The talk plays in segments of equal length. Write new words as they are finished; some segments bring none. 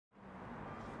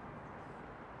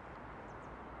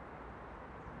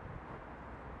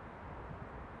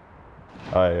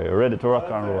Ready to rock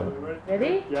and roll.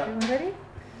 Ready? Yeah. Everyone ready?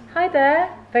 Hi there.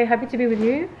 Very happy to be with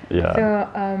you. Yeah.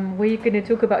 So we're going to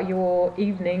talk about your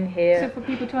evening here. So for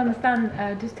people to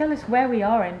understand, just tell us where we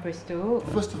are in Bristol.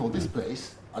 First of all, this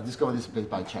place, I discovered this place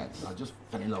by chance. I just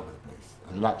fell in love with the place.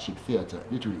 And Lightship Theatre,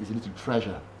 literally, is a little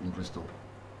treasure in Bristol.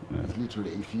 Yeah. It's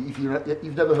literally, if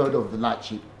you've never heard of the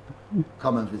Lightship,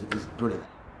 come and visit. It's brilliant.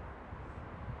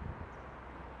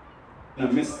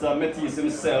 Mr. Métis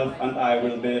himself and I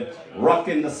will be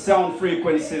rocking the sound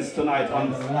frequencies tonight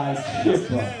on the Lightship.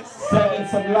 Setting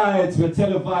some lights, we're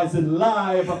televising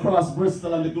live across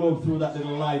Bristol and the globe through that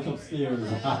little light upstairs.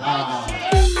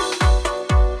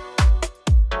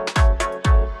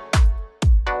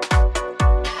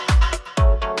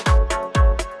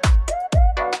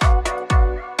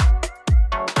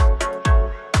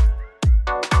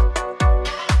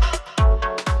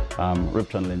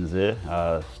 Ripton Lindsay,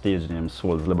 stage name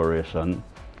Soul's Liberation.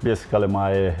 Basically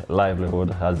my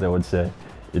livelihood, as they would say,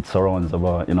 it surrounds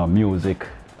about music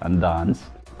and dance.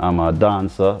 I'm a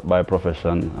dancer by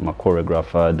profession, I'm a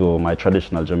choreographer, I do my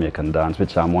traditional Jamaican dance,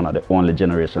 which I'm one of the only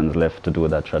generations left to do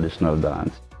that traditional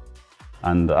dance.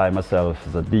 And I myself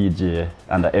is a DJ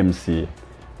and an MC,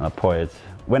 and a poet.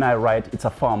 When I write, it's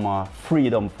a form of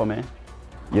freedom for me,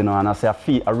 and I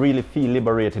say I really feel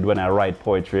liberated when I write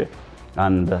poetry.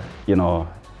 And,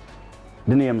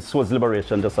 the name Soul's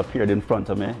Liberation just appeared in front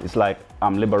of me. It's like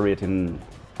I'm liberating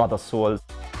other souls.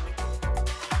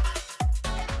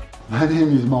 My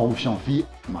name is Marou Chamfi.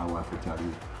 My wife will tell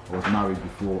you, I was married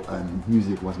before and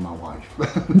music was my wife.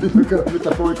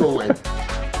 Metaphorical way.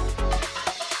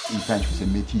 In French we say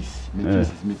métis.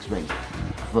 Métis is mixed race. I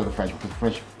prefer the French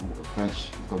because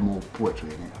French got more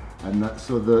poetry in it. And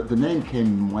so the name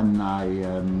came when I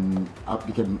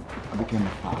became a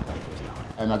father first time.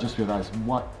 And I just realized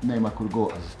what name I could go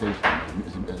as a stage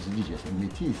as a DJ, and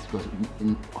Métis, because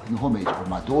in homage of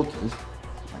my daughters,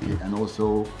 and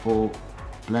also for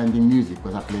blending music,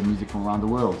 because I play music from around the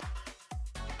world.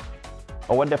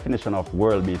 Our definition of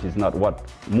world beat is not what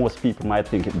most people might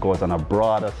think. It goes on a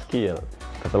broader scale.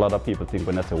 Because a lot of people think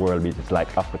when I say world beat, it's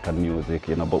like African music,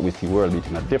 but we see world beat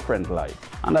in a different light.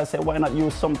 And I say, why not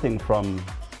use something from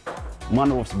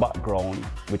Monroe's background,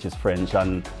 which is French,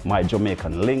 and my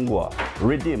Jamaican lingua,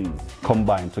 RIDDIMZ,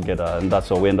 combined together, and that's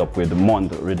how we end up with MONDE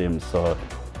RIDDIMZ. So,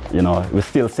 we're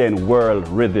still saying world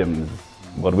rhythms,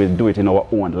 but we do it in our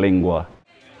own lingua.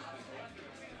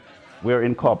 We're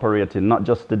incorporating not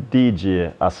just the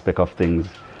DJ aspect of things,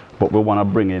 but we want to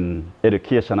bring in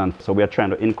education, and so we are trying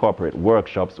to incorporate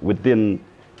workshops within,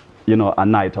 a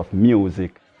night of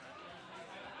music.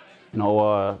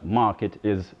 Our market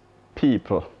is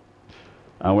people,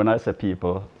 and when I say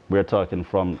people, we're talking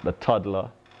from the toddler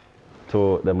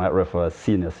to they might refer as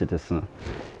senior citizen.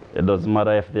 It doesn't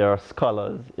matter if they are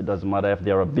scholars, it doesn't matter if they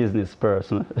are a business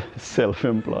person,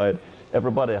 self-employed.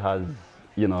 Everybody has,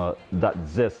 that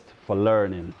zest for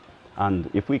learning. And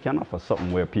if we can offer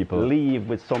something where people leave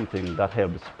with something that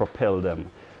helps propel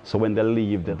them, so when they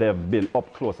leave, they've been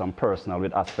up close and personal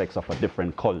with aspects of a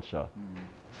different culture.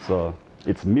 So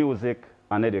it's music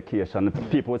and education.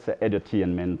 People would say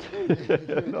edutainment.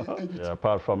 Yeah,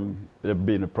 apart from it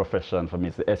being a profession, for me,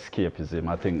 it's the escapism.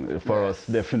 I think for us,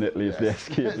 definitely, it's the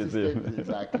escapism.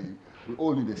 Exactly. We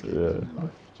all need escapism in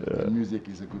life. And music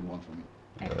is a good one for me.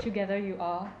 And together you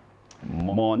are?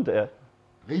 MONDE.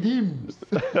 RIDDIMZ.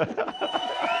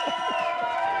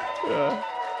 Yeah.